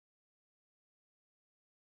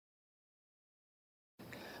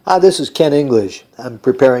Hi, this is Ken English. I'm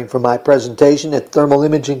preparing for my presentation at Thermal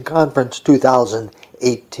Imaging Conference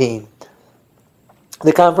 2018.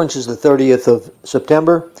 The conference is the 30th of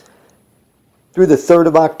September through the 3rd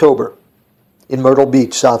of October in Myrtle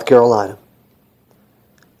Beach, South Carolina.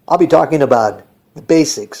 I'll be talking about the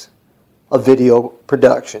basics of video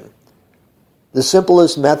production. The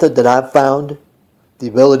simplest method that I've found, the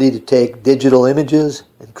ability to take digital images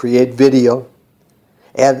and create video,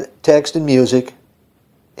 add text and music,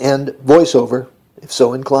 and voiceover, if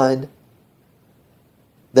so inclined,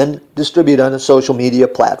 then distribute on a social media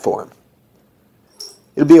platform.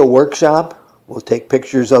 It'll be a workshop. We'll take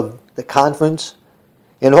pictures of the conference,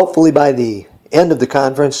 and hopefully by the end of the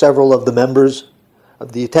conference, several of the members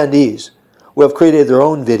of the attendees will have created their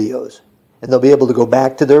own videos, and they'll be able to go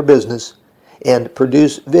back to their business and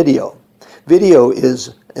produce video. Video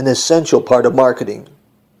is an essential part of marketing.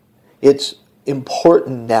 It's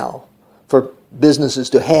important now for businesses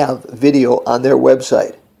to have video on their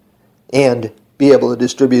website and be able to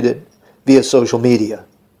distribute it via social media.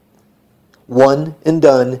 One and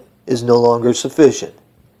done is no longer sufficient.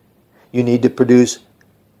 You need to produce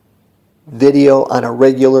video on a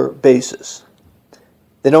regular basis.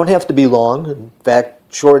 They don't have to be long. In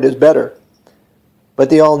fact, short is better. But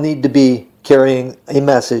they all need to be carrying a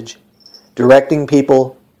message, directing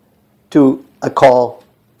people to a call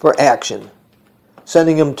for action,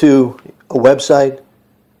 sending them to a website,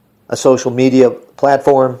 a social media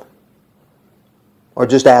platform, or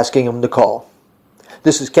just asking them to call.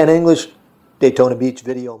 This is Ken English, Daytona Beach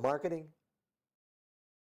Video Marketing.